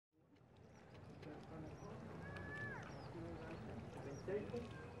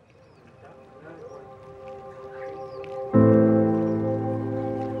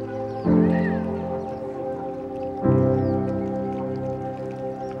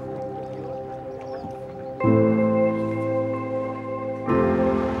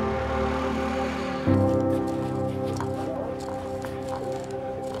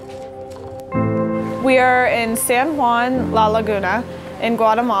are in San Juan, La Laguna, in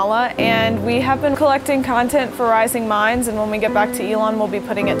Guatemala, and we have been collecting content for Rising Minds, and when we get back to Elon, we'll be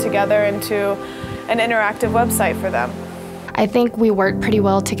putting it together into an interactive website for them. I think we work pretty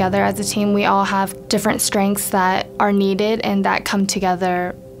well together as a team. We all have different strengths that are needed and that come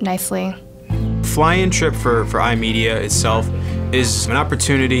together nicely. Fly-in trip for iMedia itself is an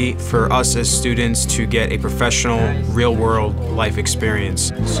opportunity for us as students to get a professional, real-world life experience.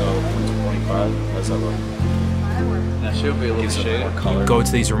 So, 25, let's have a... That should be a little shade of color. You go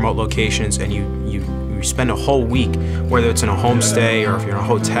to these remote locations and you spend a whole week, whether it's in a homestay or if you're in a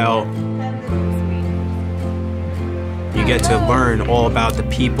hotel. You get to learn all about the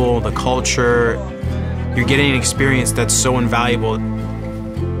people, the culture. You're getting an experience that's so invaluable.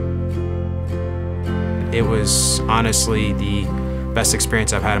 It was honestly the best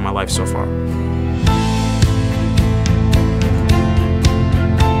experience I've had in my life so far.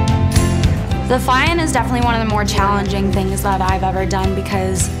 The fly-in is definitely one of the more challenging things that I've ever done,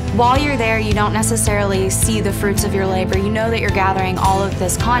 because while you're there, you don't necessarily see the fruits of your labor. You know that you're gathering all of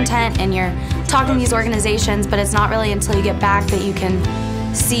this content and you're talking to these organizations, but it's not really until you get back that you can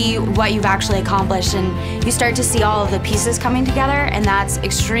see what you've actually accomplished, and you start to see all of the pieces coming together, and that's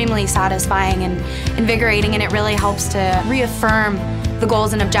extremely satisfying and invigorating, and it really helps to reaffirm the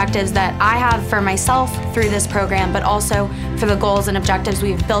goals and objectives that I have for myself through this program, but also for the goals and objectives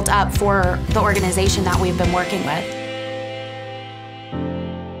we've built up for the organization that we've been working with.